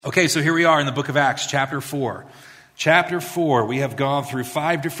Okay, so here we are in the book of Acts, chapter 4. Chapter 4, we have gone through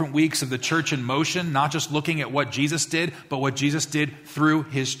 5 different weeks of the church in motion, not just looking at what Jesus did, but what Jesus did through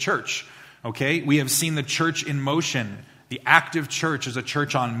his church. Okay, we have seen the church in motion. The active church is a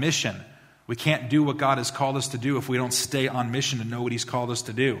church on mission. We can't do what God has called us to do if we don't stay on mission to know what he's called us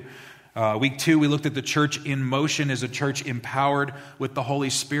to do. Week 2, we looked at the church in motion as a church empowered with the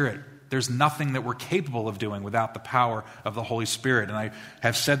Holy Spirit. There's nothing that we're capable of doing without the power of the Holy Spirit. And I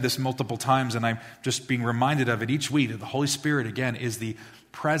have said this multiple times, and I'm just being reminded of it each week, that the Holy Spirit, again, is the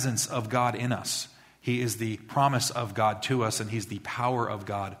presence of God in us. He is the promise of God to us, and he's the power of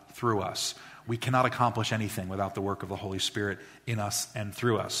God through us. We cannot accomplish anything without the work of the Holy Spirit in us and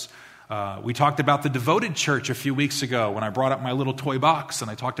through us. We talked about the devoted church a few weeks ago when I brought up my little toy box, and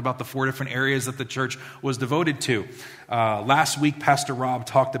I talked about the 4 different areas that the church was devoted to. Last week, Pastor Rob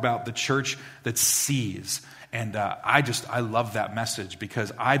talked about the church that sees. And I love that message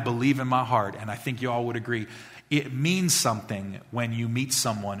because I believe in my heart, and I think you all would agree, it means something when you meet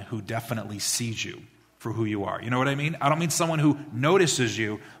someone who definitely sees you for who you are. You know what I mean? I don't mean someone who notices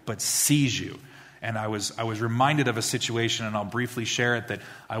you, but sees you. And I was reminded of a situation, and I'll briefly share it, that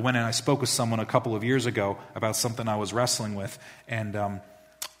I went and I spoke with someone a couple of years ago about something I was wrestling with, and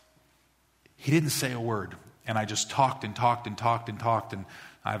he didn't say a word. And I just talked and talked and talked and talked, and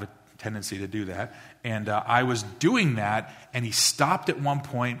I have a tendency to do that. And I was doing that, and he stopped at one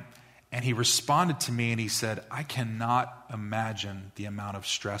point, and he responded to me, and he said, "I cannot imagine the amount of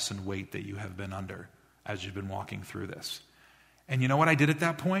stress and weight that you have been under as you've been walking through this." And you know what I did at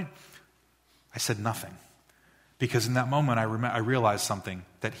that point? I said nothing, because in that moment I realized something,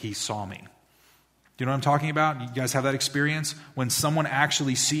 that he saw me. Do you know what I'm talking about? You guys have that experience? When someone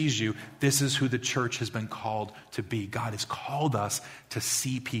actually sees you, this is who the church has been called to be. God has called us to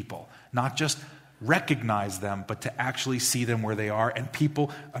see people, not just recognize them, but to actually see them where they are. And people,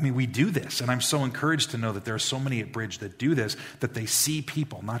 we do this, and I'm so encouraged to know that there are so many at Bridge that do this, that they see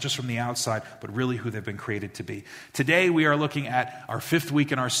people, not just from the outside, but really who they've been created to be. Today, we are looking at our 5th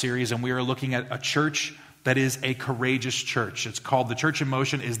week in our series, and we are looking at a church that is a courageous church. It's called, the Church in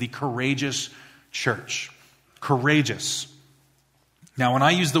Motion is the courageous church. Courageous. Now, when I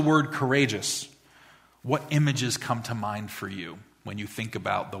use the word courageous, what images come to mind for you when you think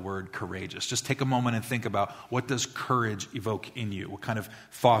about the word courageous? Just take a moment and think about, what does courage evoke in you? What kind of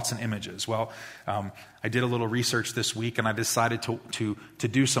thoughts and images? Well, I did a little research this week, and I decided to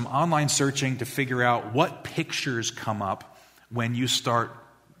do some online searching to figure out what pictures come up when you start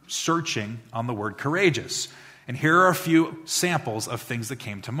searching on the word courageous. And here are a few samples of things that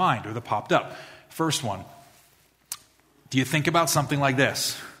came to mind or that popped up. First one, do you think about something like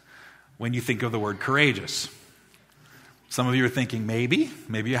this when you think of the word courageous? Some of you are thinking, maybe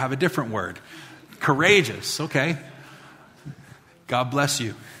you have a different word. Courageous, okay. God bless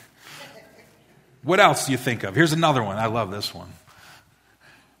you. What else do you think of? Here's another one. I love this one.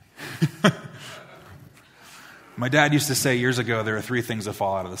 My dad used to say years ago, there are 3 things that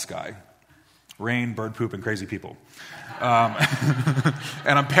fall out of the sky: rain, bird poop, and crazy people.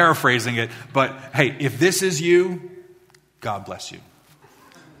 And I'm paraphrasing it, but hey, if this is you, God bless you.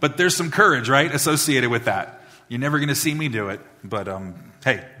 But there's some courage, right, associated with that. You're never going to see me do it, but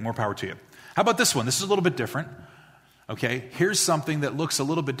hey, more power to you. How about this one? This is a little bit different. Okay, here's something that looks a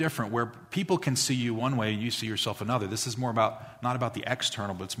little bit different, where people can see you one way and you see yourself another. This is more about, not about the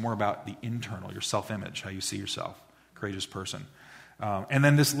external, but it's more about the internal, your self-image, how you see yourself. Courageous person. And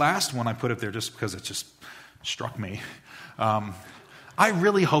then this last one I put up there just because it just struck me. I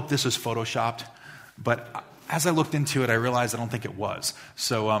really hope this is photoshopped, but as I looked into it, I realized I don't think it was.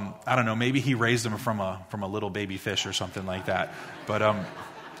 So I don't know, maybe he raised him from a little baby fish or something like that. But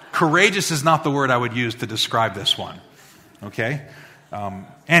courageous is not the word I would use to describe this one. Okay?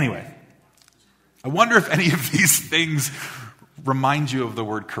 Anyway, I wonder if any of these things remind you of the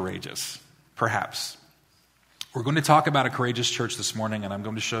word courageous. Perhaps. We're going to talk about a courageous church this morning, and I'm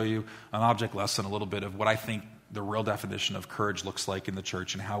going to show you an object lesson, a little bit of what I think the real definition of courage looks like in the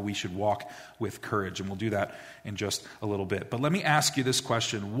church and how we should walk with courage. And we'll do that in just a little bit. But let me ask you this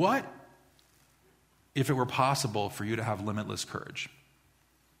question. What if it were possible for you to have limitless courage?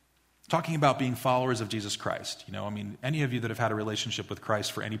 Talking about being followers of Jesus Christ. Any of you that have had a relationship with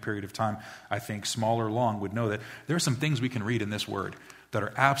Christ for any period of time, I think, small or long, would know that there are some things we can read in this word that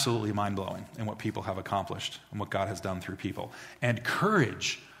are absolutely mind-blowing in what people have accomplished and what God has done through people. And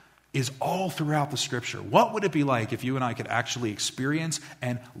courage is all throughout the Scripture. What would it be like if you and I could actually experience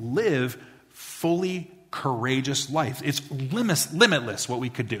and live fully courageous life? It's limitless what we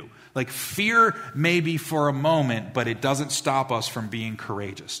could do. Like, fear maybe for a moment, but it doesn't stop us from being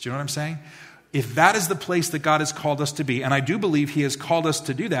courageous. Do you know what I'm saying? if that is the place that God has called us to be, and I do believe he has called us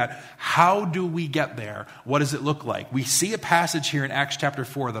to do that, how do we get there? What does it look like? We see a passage here in Acts chapter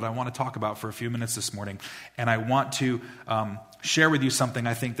 4 that I want to talk about for a few minutes this morning, and I want to share with you something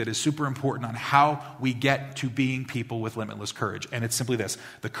I think that is super important on how we get to being people with limitless courage. And it's simply this: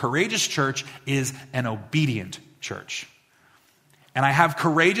 the courageous church is an obedient church. And I have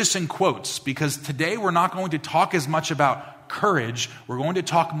courageous in quotes because today we're not going to talk as much about courage. We're going to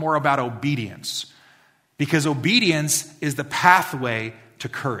talk more about obedience, because obedience is the pathway to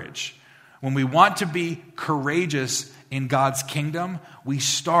courage. When we want to be courageous in God's kingdom, we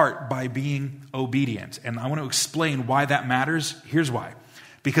start by being obedient. And I want to explain why that matters. Here's why.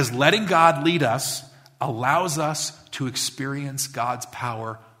 Because letting God lead us allows us to experience God's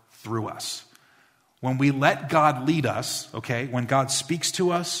power through us. When we let God lead us, okay, when God speaks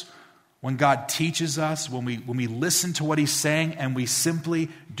to us, when God teaches us, when we listen to what he's saying and we simply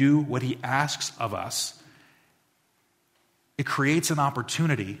do what he asks of us, it creates an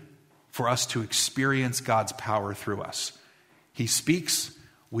opportunity for us to experience God's power through us. He speaks,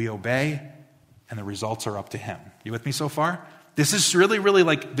 we obey, and the results are up to him. You with me so far? This is really, really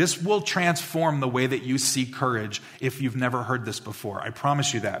this will transform the way that you see courage if you've never heard this before. I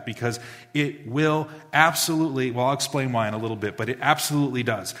promise you that, because it will absolutely, well, I'll explain why in a little bit, but it absolutely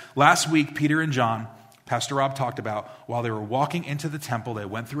does. Last week, Peter and John, Pastor Rob talked about, while they were walking into the temple, they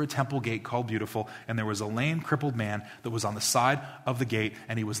went through a temple gate called Beautiful, and there was a lame, crippled man that was on the side of the gate,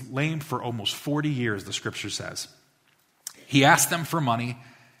 and he was lame for almost 40 years, the scripture says. He asked them for money.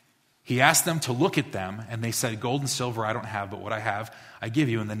 He asked them to look at them, and they said, "Gold and silver I don't have, but what I have I give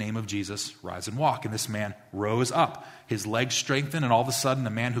you. In the name of Jesus, rise and walk." And this man rose up. His legs strengthened, and all of a sudden, a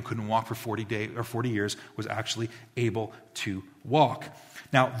man who couldn't walk for 40 years was actually able to walk.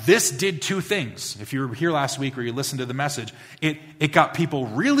 Now, this did two things. If you were here last week or you listened to the message, it got people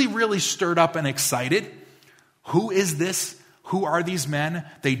really, really stirred up and excited. Who is this? Who are these men?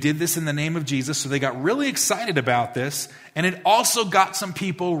 They did this in the name of Jesus, so they got really excited about this. And it also got some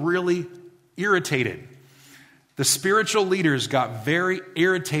people really irritated. The spiritual leaders got very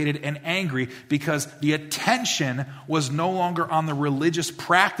irritated and angry because the attention was no longer on the religious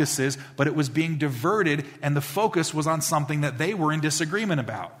practices, but it was being diverted, and the focus was on something that they were in disagreement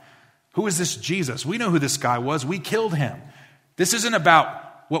about. Who is this Jesus? We know who this guy was. We killed him. This isn't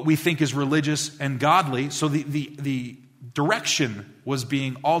about what we think is religious and godly. So the direction was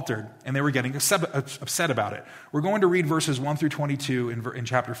being altered, and they were getting upset about it. We're going to read verses 1 through 22 in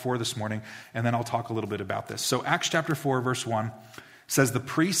chapter 4 this morning, and then I'll talk a little bit about this. So Acts chapter 4, verse 1 says, "The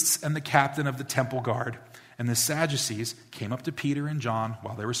priests and the captain of the temple guard and the Sadducees came up to Peter and John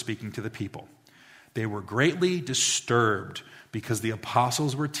while they were speaking to the people. They were greatly disturbed because the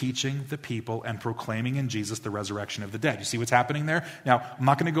apostles were teaching the people and proclaiming in Jesus the resurrection of the dead." You see what's happening there? Now, I'm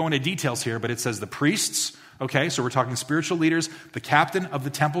not going to go into details here, but it says the priests, okay, so we're talking spiritual leaders, the captain of the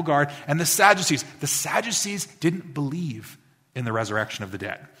temple guard, and the Sadducees. The Sadducees didn't believe in the resurrection of the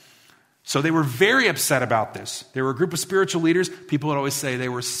dead. So they were very upset about this. They were a group of spiritual leaders. People would always say they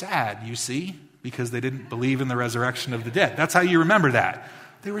were sad, you see, because they didn't believe in the resurrection of the dead. That's how you remember that.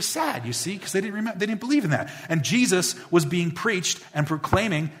 They were sad, you see, because they didn't believe in that. And Jesus was being preached and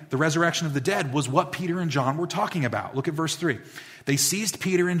proclaiming the resurrection of the dead was what Peter and John were talking about. Look at verse 3. "They seized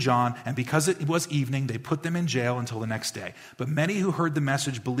Peter and John, and because it was evening, they put them in jail until the next day. But many who heard the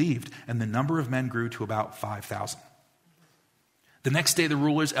message believed, and the number of men grew to about 5,000. The next day, the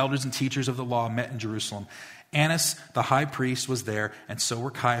rulers, elders, and teachers of the law met in Jerusalem. Annas, the high priest, was there, and so were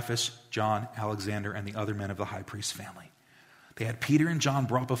Caiaphas, John, Alexander, and the other men of the high priest's family. They had Peter and John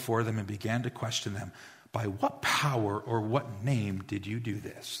brought before them and began to question them. 'By what power or what name did you do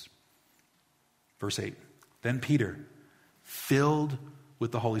this?' Verse 8. Then Peter, filled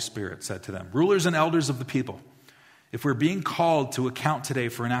with the Holy Spirit, said to them, 'Rulers and elders of the people, if we're being called to account today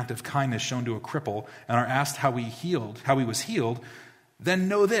for an act of kindness shown to a cripple and are asked how he was healed, then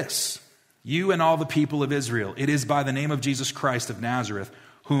know this, you and all the people of Israel, it is by the name of Jesus Christ of Nazareth,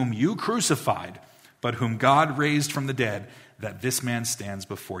 whom you crucified, but whom God raised from the dead, that this man stands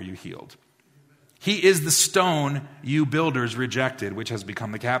before you healed. He is the stone you builders rejected, which has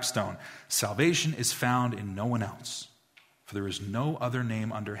become the capstone. Salvation is found in no one else, for there is no other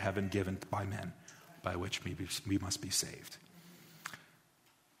name under heaven given by men by which we must be saved.'"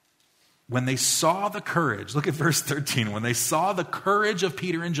 When they saw the courage, look at verse 13, when they saw the courage of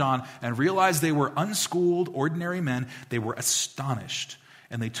Peter and John and realized they were unschooled, ordinary men, they were astonished,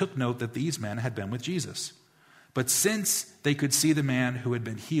 and they took note that these men had been with Jesus. But since they could see the man who had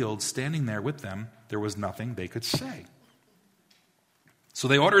been healed standing there with them, there was nothing they could say. So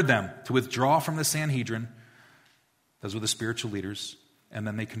they ordered them to withdraw from the Sanhedrin. Those were the spiritual leaders. And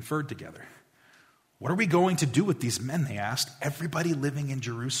then they conferred together. "What are we going to do with these men?" they asked. "Everybody living in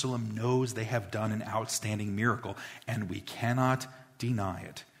Jerusalem knows they have done an outstanding miracle, and we cannot deny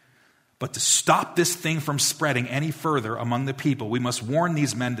it. But to stop this thing from spreading any further among the people, we must warn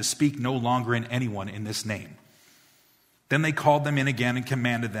these men to speak no longer in anyone in this name." Then they called them in again and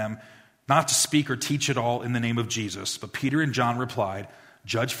commanded them not to speak or teach at all in the name of Jesus. But Peter and John replied,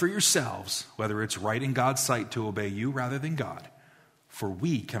 "Judge for yourselves whether it's right in God's sight to obey you rather than God. For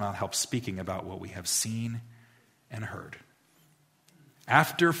we cannot help speaking about what we have seen and heard."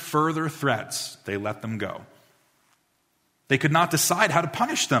 After further threats, they let them go. They could not decide how to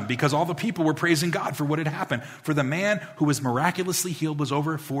punish them because all the people were praising God for what had happened. For the man who was miraculously healed was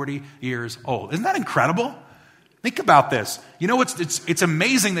over 40 years old. Isn't that incredible? Think about this. You know, it's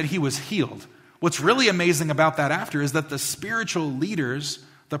amazing that he was healed. What's really amazing about that after is that the spiritual leaders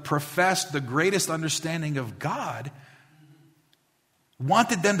that professed the greatest understanding of God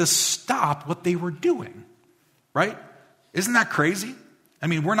wanted them to stop what they were doing, right? Isn't that crazy? I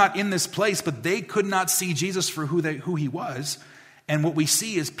mean, we're not in this place, but they could not see Jesus for who he was. And what we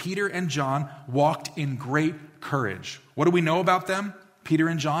see is Peter and John walked in great courage. What do we know about them, Peter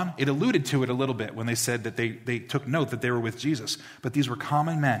and John? It alluded to it a little bit when they said that they took note that they were with Jesus. But these were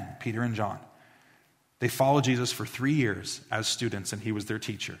common men, Peter and John. They followed Jesus for 3 years as students, and he was their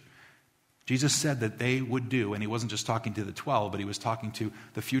teacher. Jesus said that they would do, and he wasn't just talking to the 12, but he was talking to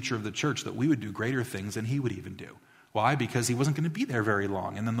the future of the church, that we would do greater things than he would even do. Why? Because he wasn't going to be there very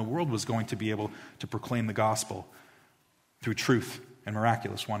long, and then the world was going to be able to proclaim the gospel through truth and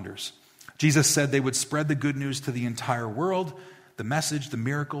miraculous wonders. Jesus said they would spread the good news to the entire world, the message, the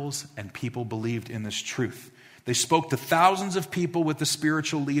miracles, and people believed in this truth. They spoke to thousands of people with the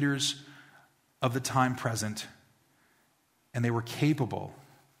spiritual leaders of the time present, and they were capable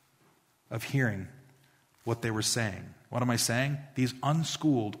of hearing what they were saying. What am I saying? These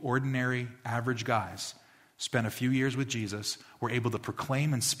unschooled, ordinary, average guys spent a few years with Jesus, were able to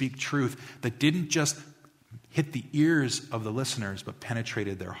proclaim and speak truth that didn't just hit the ears of the listeners, but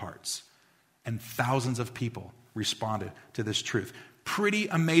penetrated their hearts. And thousands of people responded to this truth. Pretty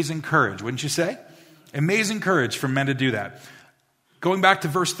amazing courage, wouldn't you say? Amazing courage for men to do that. Going back to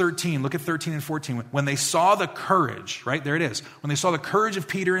verse 13, look at 13 and 14. When they saw the courage, right, there it is. When they saw the courage of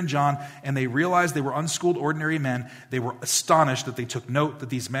Peter and John, and they realized they were unschooled, ordinary men, they were astonished that they took note that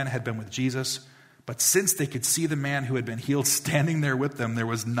these men had been with Jesus. But since they could see the man who had been healed standing there with them, there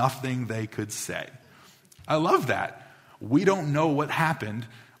was nothing they could say. I love that. We don't know what happened.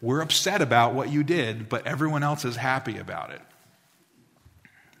 We're upset about what you did, but everyone else is happy about it.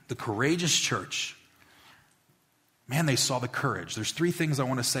 The courageous church, man, they saw the courage. There's 3 things I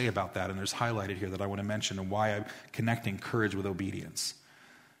want to say about that, and there's highlighted here that I want to mention and why I'm connecting courage with obedience.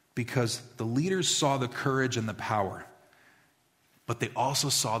 Because the leaders saw the courage and the power, but they also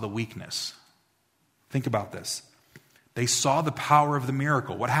saw the weakness. Think about this. They saw the power of the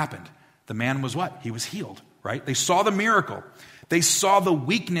miracle. What happened? The man was what? He was healed, right? They saw the miracle. They saw the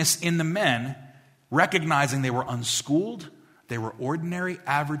weakness in the men, recognizing they were unschooled, they were ordinary,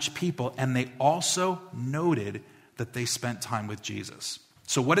 average people, and they also noted that they spent time with Jesus.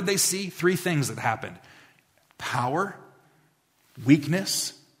 So what did they see? 3 things that happened. Power,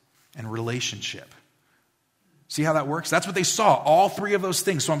 weakness, and relationship. See how that works? That's what they saw, all 3 of those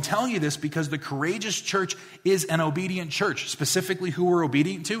things. So I'm telling you this because the courageous church is an obedient church. Specifically, who we're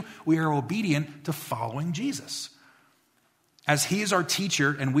obedient to? We are obedient to following Jesus. As he is our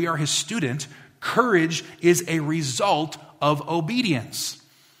teacher and we are his student, courage is a result of obedience.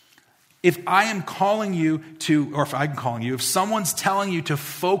 If I am calling you to, or if I'm calling you, if someone's telling you to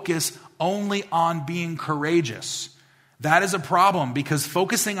focus only on being courageous, that is a problem because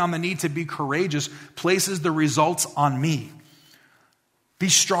focusing on the need to be courageous places the results on me. Be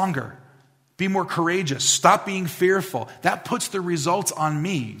stronger. Be more courageous. Stop being fearful. That puts the results on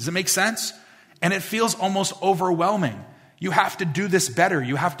me. Does it make sense? And it feels almost overwhelming. You have to do this better.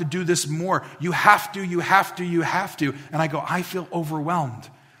 You have to do this more. You have to. And I go, I feel overwhelmed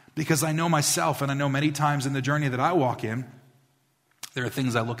because I know myself and I know many times in the journey that I walk in, there are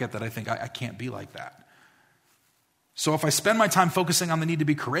things I look at that I think I can't be like that. So if I spend my time focusing on the need to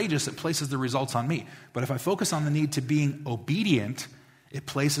be courageous, it places the results on me. But if I focus on the need to being obedient, it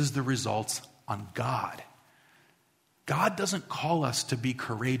places the results on God. God doesn't call us to be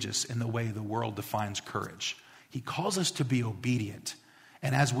courageous in the way the world defines courage. He calls us to be obedient.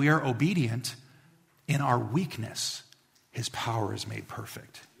 And as we are obedient, in our weakness, his power is made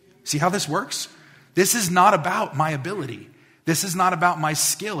perfect. See how this works? This is not about my ability. This is not about my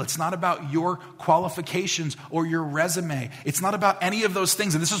skill. It's not about your qualifications or your resume. It's not about any of those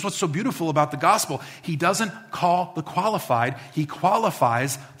things. And this is what's so beautiful about the gospel. He doesn't call the qualified. He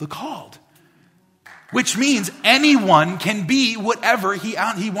qualifies the called. which means anyone can be whatever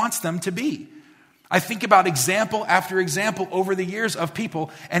he wants them to be. I think about example after example over the years of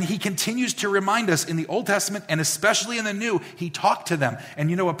people, and he continues to remind us in the Old Testament and especially in the New, he talked to them. And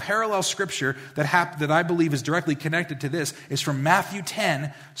you know, a parallel scripture that I believe is directly connected to this is from Matthew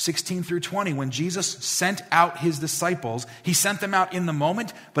 10, 16 through 20. When Jesus sent out his disciples, he sent them out in the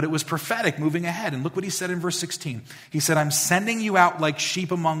moment, but it was prophetic moving ahead. And look what he said in verse 16. He said, I'm sending you out like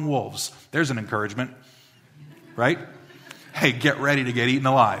sheep among wolves. There's an encouragement, right? Hey, get ready to get eaten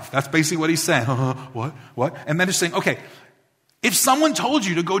alive. That's basically what he's saying. What? And then he's saying, okay, if someone told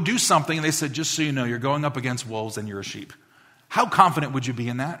you to go do something and they said, just so you know, you're going up against wolves and you're a sheep, how confident would you be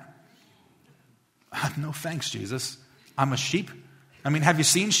in that? No thanks, Jesus. I'm a sheep. I mean, have you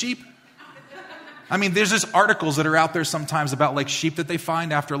seen sheep? I mean, there's just articles that are out there sometimes about like sheep that they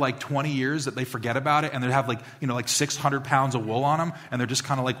find after like 20 years that they forget about it and they have like, like 600 pounds of wool on them and they're just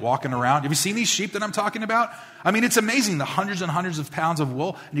kind of like walking around. Have you seen these sheep that I'm talking about? I mean, it's amazing, the hundreds and hundreds of pounds of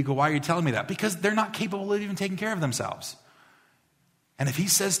wool. And you go, why are you telling me that? Because they're not capable of even taking care of themselves. And if he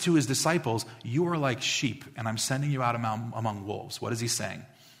says to his disciples, you are like sheep and I'm sending you out among wolves, what is he saying?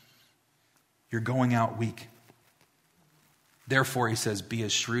 You're going out weak. Therefore, he says, be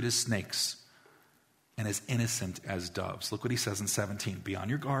as shrewd as snakes and as innocent as doves. Look what he says in 17. Be on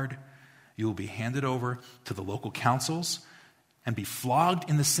your guard. You will be handed over to the local councils and be flogged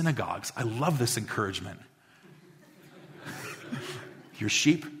in the synagogues. I love this encouragement. You're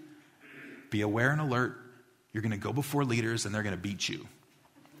sheep. Be aware and alert. You're going to go before leaders and they're going to beat you.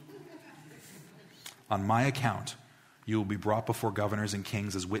 On my account, you will be brought before governors and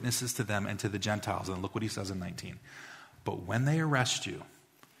kings as witnesses to them and to the Gentiles. And look what he says in 19. But when they arrest you,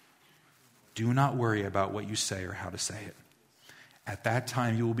 do not worry about what you say or how to say it. At that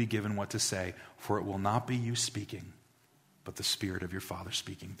time you will be given what to say, for it will not be you speaking, but the Spirit of your Father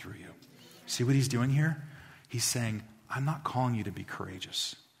speaking through you. See what he's doing here? He's saying, I'm not calling you to be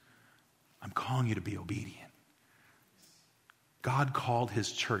courageous. I'm calling you to be obedient. God called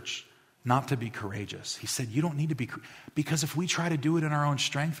his church not to be courageous. He said, you don't need to be, because if we try to do it in our own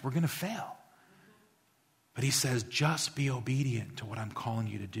strength, we're going to fail. But he says, just be obedient to what I'm calling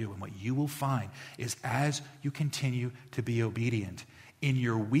you to do. And what you will find is as you continue to be obedient, in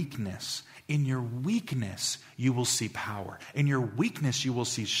your weakness, you will see power. In your weakness, you will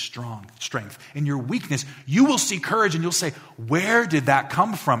see strength. In your weakness, you will see courage and you'll say, where did that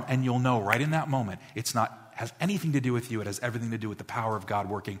come from? And you'll know right in that moment, it's not has anything to do with you. It has everything to do with the power of God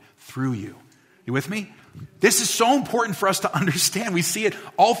working through you. You with me? This is so important for us to understand. We see it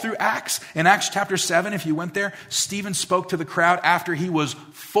all through Acts. In Acts chapter 7, if you went there, Stephen spoke to the crowd after he was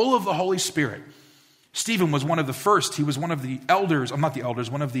full of the Holy Spirit. Stephen was one of the first. He was one of the elders,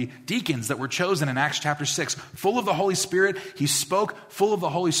 one of the deacons that were chosen in Acts chapter 6. Full of the Holy Spirit, he spoke full of the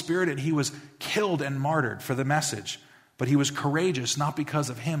Holy Spirit, and he was killed and martyred for the message. But he was courageous, not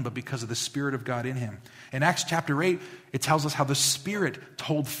because of him, but because of the Spirit of God in him. In Acts chapter 8, it tells us how the Spirit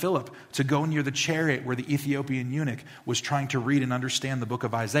told Philip to go near the chariot where the Ethiopian eunuch was trying to read and understand the book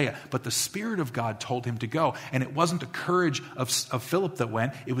of Isaiah. But the Spirit of God told him to go. And it wasn't the courage of Philip that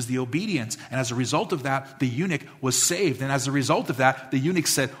went, it was the obedience. And as a result of that, the eunuch was saved. And as a result of that, the eunuch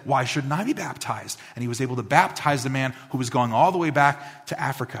said, why shouldn't I be baptized? And he was able to baptize the man who was going all the way back to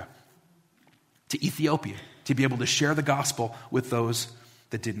Africa, to Ethiopia, to be able to share the gospel with those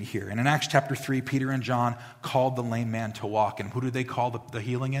that didn't hear. And in Acts chapter 3, Peter and John called the lame man to walk. And who did they call the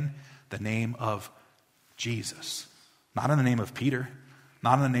healing in? The name of Jesus. Not in the name of Peter.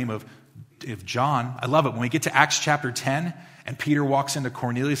 Not in the name of John. I love it. When we get to Acts chapter 10 and Peter walks into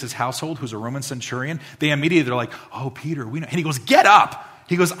Cornelius' household, who's a Roman centurion, they're like, oh, Peter, we know. And he goes, get up.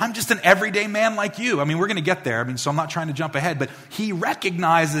 He goes, I'm just an everyday man like you. I mean, we're going to get there. I mean, so I'm not trying to jump ahead, but he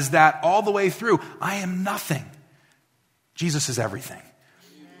recognizes that all the way through. I am nothing. Jesus is everything.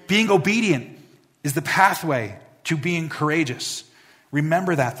 Being obedient is the pathway to being courageous.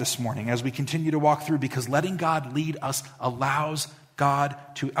 Remember that this morning as we continue to walk through, because letting God lead us allows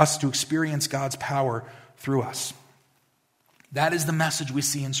us to experience God's power through us. That is the message we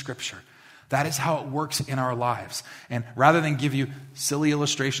see in Scripture. That is how it works in our lives. And rather than give you silly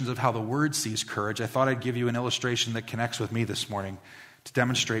illustrations of how the Word sees courage, I thought I'd give you an illustration that connects with me this morning to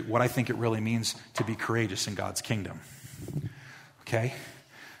demonstrate what I think it really means to be courageous in God's kingdom. Okay?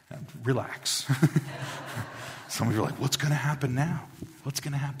 Relax. Some of you are like, what's going to happen now? What's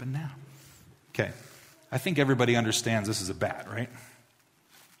going to happen now? Okay. I think everybody understands this is a bat, right?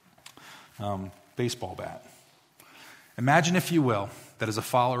 Baseball bat. Imagine, if you will, that as a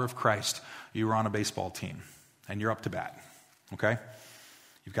follower of Christ, you were on a baseball team and you're up to bat, okay?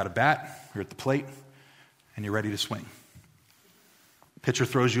 You've got a bat, you're at the plate, and you're ready to swing. Pitcher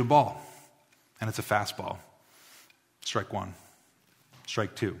throws you a ball, and it's a fastball. Strike one,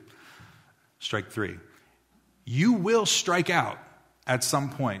 strike two, strike three. You will strike out at some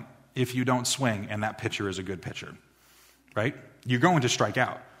point if you don't swing and that pitcher is a good pitcher, right? You're going to strike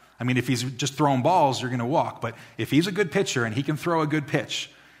out. I mean, if he's just throwing balls, you're going to walk. But if he's a good pitcher and he can throw a good pitch,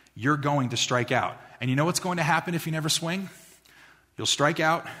 you're going to strike out. And you know what's going to happen if you never swing? You'll strike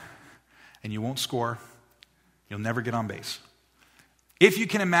out and you won't score. You'll never get on base. If you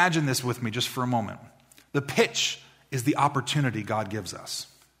can imagine this with me just for a moment, the pitch is the opportunity God gives us.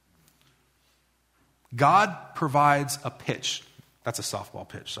 God provides a pitch. That's a softball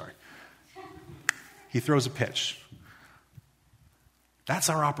pitch, sorry. He throws a pitch. That's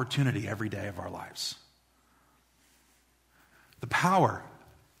our opportunity every day of our lives. The power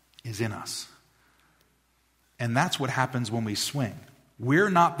is in us. And that's what happens when we swing.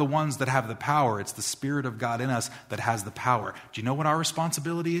 We're not the ones that have the power. It's the Spirit of God in us that has the power. Do you know what our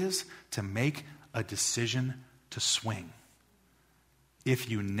responsibility is? To make a decision to swing. If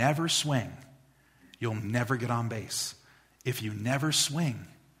you never swing, you'll never get on base. If you never swing,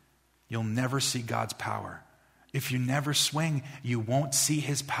 you'll never see God's power. If you never swing, you won't see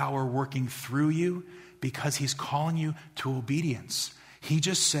his power working through you because he's calling you to obedience. He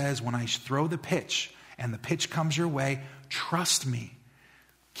just says, when I throw the pitch and the pitch comes your way, trust me.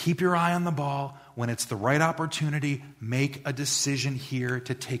 Keep your eye on the ball. When it's the right opportunity, make a decision here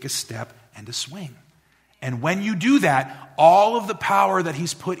to take a step and to swing. And when you do that, all of the power that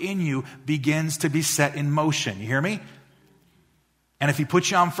he's put in you begins to be set in motion. You hear me? And if he puts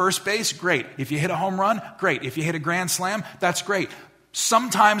you on first base, great. If you hit a home run, great. If you hit a grand slam, that's great.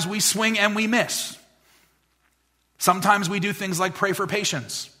 Sometimes we swing and we miss. Sometimes we do things like pray for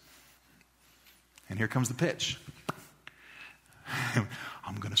patience. And here comes the pitch.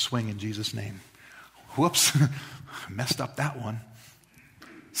 I'm going to swing in Jesus' name. Whoops, messed up that one.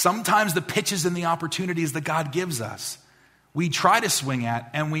 Sometimes the pitches and the opportunities that God gives us, we try to swing at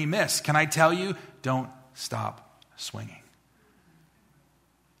and we miss. Can I tell you, don't stop swinging.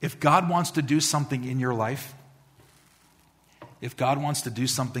 If God wants to do something in your life, if God wants to do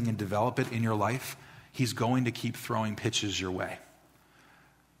something and develop it in your life, he's going to keep throwing pitches your way.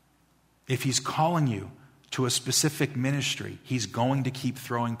 If he's calling you to a specific ministry, he's going to keep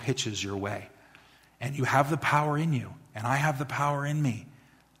throwing pitches your way. And you have the power in you, and I have the power in me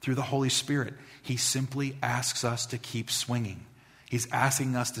through the Holy Spirit. He simply asks us to keep swinging. He's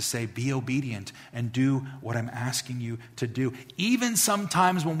asking us to say, be obedient and do what I'm asking you to do. Even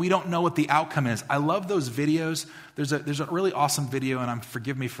sometimes when we don't know what the outcome is. I love those videos. There's a really awesome video, and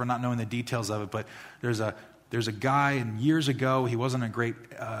forgive me for not knowing the details of it, but there's a guy, and years ago, he wasn't a great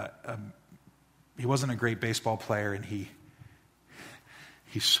baseball player, and he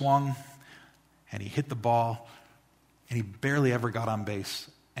swung and he hit the ball and he barely ever got on base,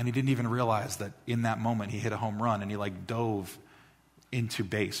 and he didn't even realize that in that moment he hit a home run, and he dove into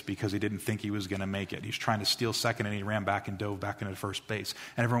base because he didn't think he was going to make it. He was trying to steal second, and he ran back and dove back into first base,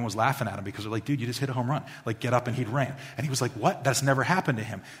 and everyone was laughing at him because they're like, dude, you just hit a home run, get up. And he'd ran, and he was like, what? That's never happened to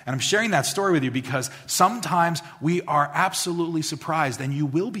him. And I'm sharing that story with you because sometimes we are absolutely surprised, and you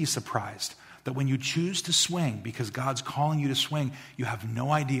will be surprised, that when you choose to swing because God's calling you to swing, you have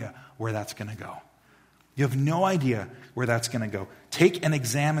no idea where that's going to go. You have no idea where that's going to go. Take an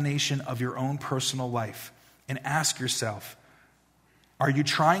examination of your own personal life and ask yourself, are you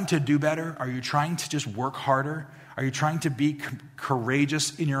trying to do better? Are you trying to just work harder? Are you trying to be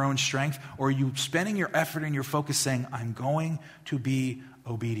courageous in your own strength? Or are you spending your effort and your focus saying, I'm going to be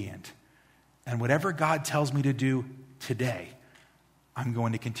obedient. And whatever God tells me to do today, I'm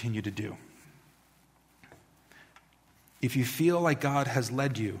going to continue to do. If you feel like God has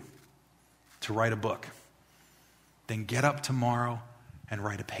led you to write a book, then get up tomorrow and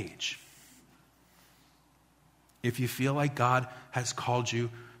write a page. If you feel like God has called you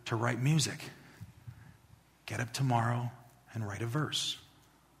to write music, get up tomorrow and write a verse.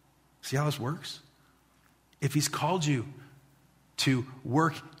 See how this works? If he's called you to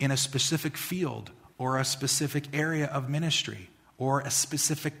work in a specific field or a specific area of ministry or a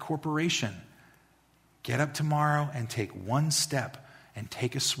specific corporation, get up tomorrow and take one step and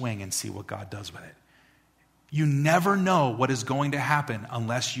take a swing and see what God does with it. You never know what is going to happen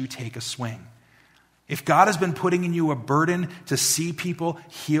unless you take a swing. If God has been putting in you a burden to see people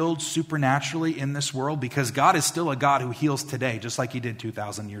healed supernaturally in this world, because God is still a God who heals today, just like he did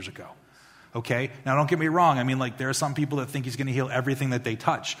 2,000 years ago. Okay? Now, don't get me wrong. There are some people that think he's going to heal everything that they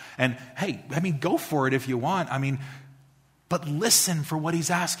touch. And hey, go for it if you want. But listen for what he's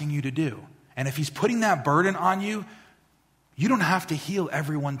asking you to do. And if he's putting that burden on you, you don't have to heal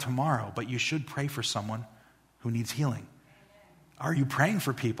everyone tomorrow, but you should pray for someone who needs healing. Are you praying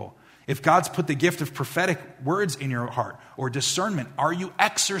for people? If God's put the gift of prophetic words in your heart or discernment, are you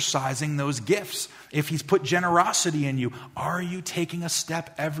exercising those gifts? If he's put generosity in you, are you taking a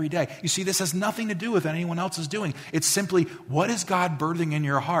step every day? You see, this has nothing to do with what anyone else is doing. It's simply, what is God birthing in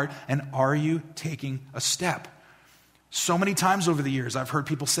your heart, and are you taking a step? So many times over the years, I've heard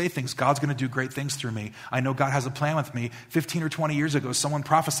people say things, God's going to do great things through me. I know God has a plan with me. 15 or 20 years ago, someone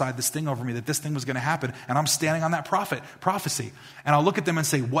prophesied this thing over me, that this thing was going to happen, and I'm standing on that prophecy. And I'll look at them and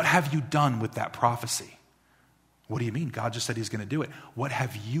say, what have you done with that prophecy? What do you mean? God just said he's going to do it. What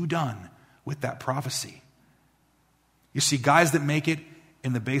have you done with that prophecy? You see, guys that make it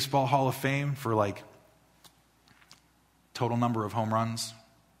in the Baseball Hall of Fame for like total number of home runs,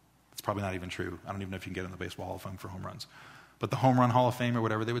 it's probably not even true. I don't even know if you can get in the Baseball Hall of Fame for home runs. But the Home Run Hall of Fame or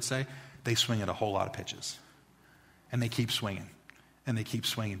whatever they would say, they swing at a whole lot of pitches. And they keep swinging. And they keep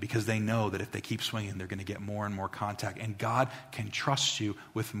swinging because they know that if they keep swinging, they're going to get more and more contact. And God can trust you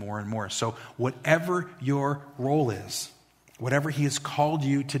with more and more. So whatever your role is, whatever he has called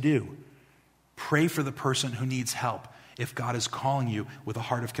you to do, pray for the person who needs help if God is calling you with a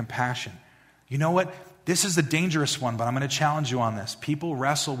heart of compassion. You know what? This is a dangerous one, but I'm going to challenge you on this. People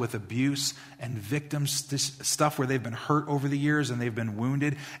wrestle with abuse and victims, this stuff where they've been hurt over the years and they've been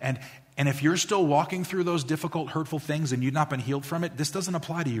wounded. And if you're still walking through those difficult, hurtful things and you've not been healed from it, this doesn't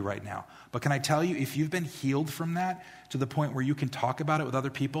apply to you right now. But can I tell you, if you've been healed from that to the point where you can talk about it with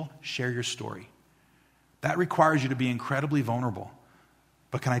other people, share your story. That requires you to be incredibly vulnerable.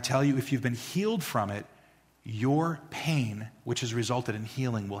 But can I tell you, if you've been healed from it, your pain, which has resulted in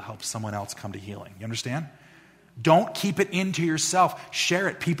healing, will help someone else come to healing. You understand? Don't keep it into yourself. Share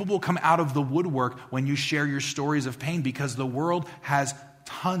it. People will come out of the woodwork when you share your stories of pain, because the world has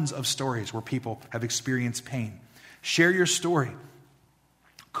tons of stories where people have experienced pain. Share your story.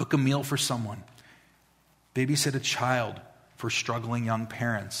 Cook a meal for someone. Babysit a child for struggling young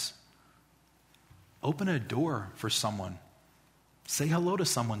parents. Open a door for someone. Say hello to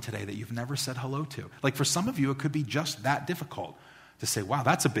someone today that you've never said hello to. Like for some of you, it could be just that difficult to say, wow,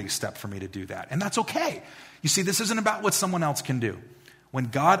 that's a big step for me to do that. And that's okay. You see, this isn't about what someone else can do. When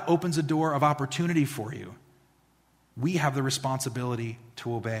God opens a door of opportunity for you, we have the responsibility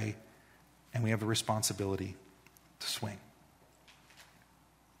to obey, and we have the responsibility to swing.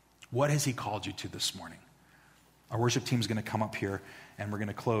 What has he called you to this morning? Our worship team is going to come up here, and we're going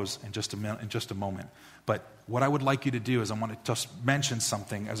to close in just a moment. But what I would like you to do is I want to just mention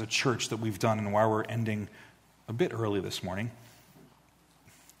something as a church that we've done, and why we're ending a bit early this morning.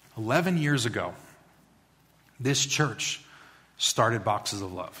 11 years ago, this church started Boxes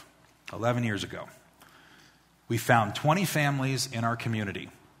of Love. 11 years ago. We found 20 families in our community,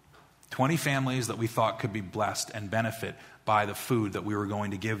 20 families that we thought could be blessed and benefit by the food that we were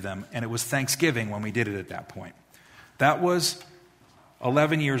going to give them. And it was Thanksgiving when we did it at that point. That was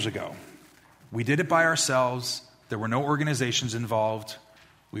 11 years ago. We did it by ourselves. There were no organizations involved.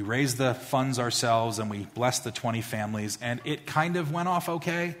 We raised the funds ourselves and we blessed the 20 families. And it kind of went off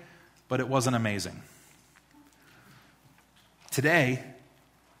okay, but it wasn't amazing. Today,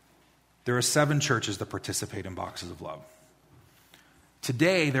 there are 7 churches that participate in Boxes of Love.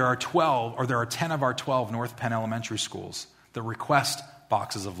 Today, there are 10 of our 12 North Penn elementary schools that request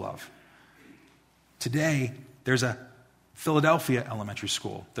Boxes of Love. Today, there's a Philadelphia elementary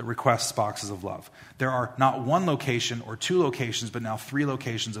school that requests Boxes of Love. There are not 1 location or 2 locations, but now 3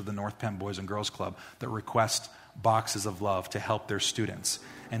 locations of the North Penn Boys and Girls Club that request Boxes of Love to help their students.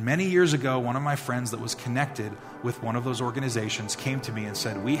 And many years ago, one of my friends that was connected with one of those organizations came to me and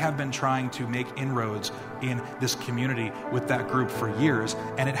said, we have been trying to make inroads in this community with that group for years,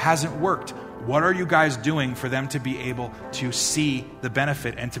 and it hasn't worked. What are you guys doing for them to be able to see the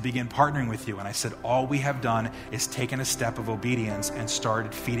benefit and to begin partnering with you? And I said, all we have done is taken a step of obedience and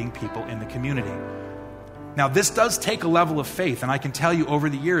started feeding people in the community. Now, this does take a level of faith, and I can tell you over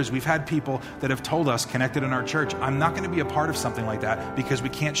the years, we've had people that have told us, connected in our church, I'm not going to be a part of something like that because we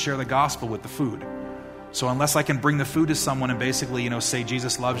can't share the gospel with the food. So unless I can bring the food to someone and basically, say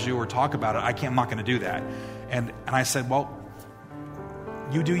Jesus loves you or talk about it, I'm not going to do that. And I said, well,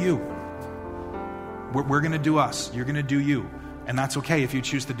 you do you. We're going to do us. You're going to do you. And that's okay if you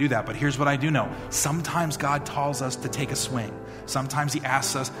choose to do that. But here's what I do know. Sometimes God calls us to take a swing. Sometimes he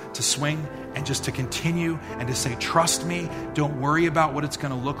asks us to swing and just to continue and to say, trust me. Don't worry about what it's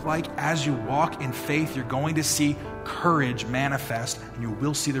going to look like. As you walk in faith, you're going to see courage manifest and you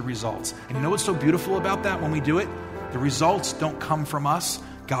will see the results. And you know what's so beautiful about that when we do it? The results don't come from us.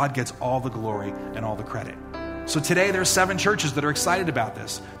 God gets all the glory and all the credit. So today there are 7 churches that are excited about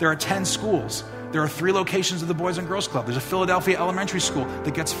this. There are 10 schools There are 3 locations of the Boys and Girls Club. There's a Philadelphia elementary school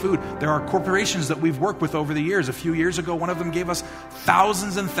that gets food. There are corporations that we've worked with over the years. A few years ago, one of them gave us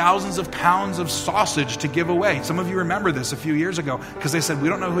thousands and thousands of pounds of sausage to give away. Some of you remember this a few years ago because they said, we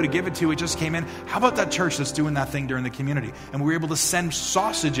don't know who to give it to. It just came in. How about that church that's doing that thing during the community? And we were able to send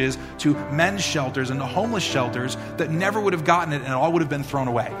sausages to men's shelters and to homeless shelters that never would have gotten it, and it all would have been thrown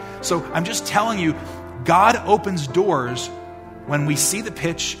away. So I'm just telling you, God opens doors when we see the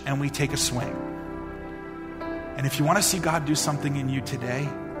pitch and we take a swing. And if you want to see God do something in you today,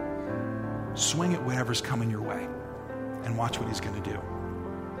 swing at whatever's coming your way and watch what he's going to do.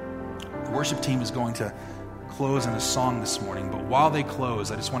 The worship team is going to close in a song this morning, but while they close,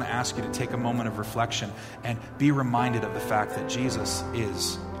 I just want to ask you to take a moment of reflection and be reminded of the fact that Jesus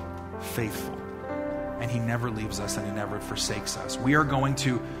is faithful and he never leaves us and he never forsakes us. We are going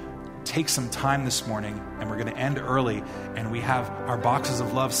to take some time this morning, and we're going to end early, and we have our boxes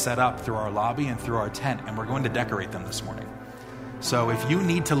of love set up through our lobby and through our tent, and we're going to decorate them this morning. So if you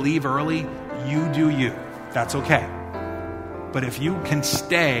need to leave early, you do you. That's okay. But if you can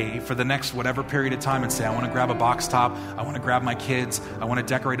stay for the next whatever period of time and say, I want to grab a box top, I want to grab my kids, I want to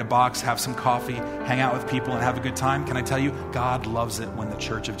decorate a box, have some coffee, hang out with people, and have a good time, can I tell you, God loves it when the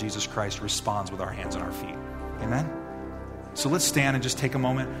Church of Jesus Christ responds with our hands and our feet. Amen? So let's stand and just take a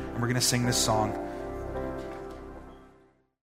moment, and we're going to sing this song.